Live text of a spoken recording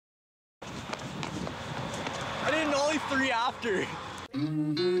only 3 after.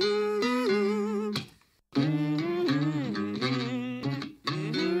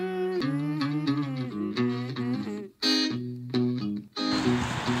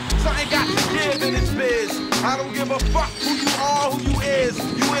 Something got to give in this biz. I don't give a fuck who you are, who you is.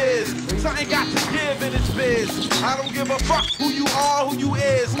 Something got to give in this biz. I don't give a fuck who you are, who you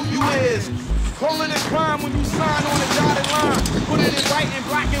is. Call it a crime when you sign on a dotted line. Put it in white and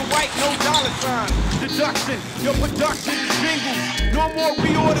black and white, no dollar sign. Deduction, your production is jingles. No more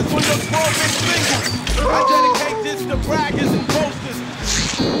reorders on your 12-inch singles. I dedicate this to braggers and boasters.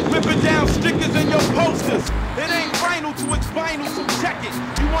 Ripping down stickers in your posters. It ain't final to its final, so check it.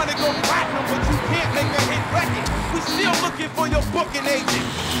 You wanna go platinum, but you can't make a hit record. We still looking for your booking agent.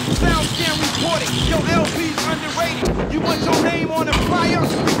 Sound scan reported, your LP's underrated. You want your name on a flyer?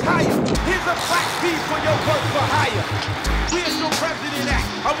 Retire. Here's a plaque piece for your work for hire. Where's your president at?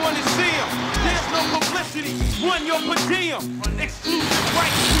 I wanna see him. There's no publicity, run your per diem. Exclusive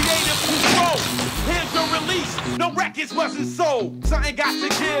rights, creative control. Here's your release, no records wasn't sold. Something got to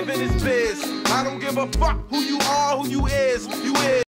give in this biz. I don't give a fuck who you are, who you is.